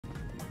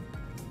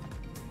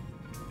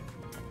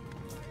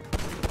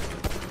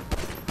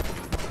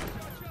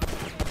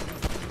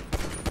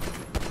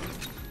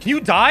Can you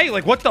die?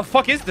 Like, what the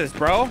fuck is this,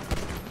 bro?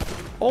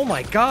 Oh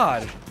my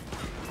god.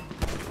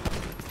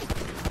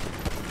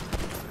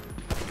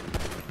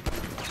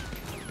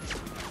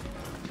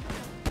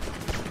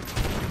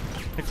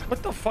 Like,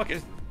 what the fuck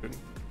is...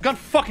 Gun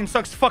fucking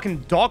sucks fucking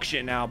dog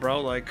shit now, bro.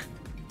 Like...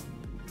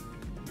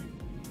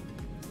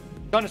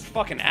 Gun is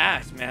fucking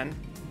ass, man.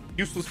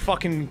 Useless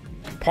fucking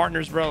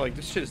partners, bro. Like,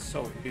 this shit is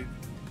so...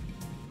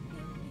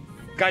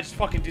 Guy just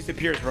fucking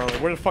disappears, bro.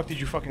 Like, where the fuck did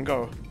you fucking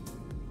go?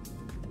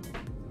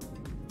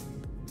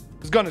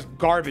 This gun is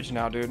garbage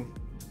now, dude.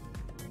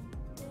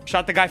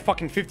 Shot the guy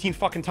fucking 15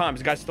 fucking times.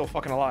 The guy's still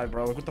fucking alive,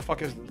 bro. Like, what the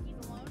fuck is this?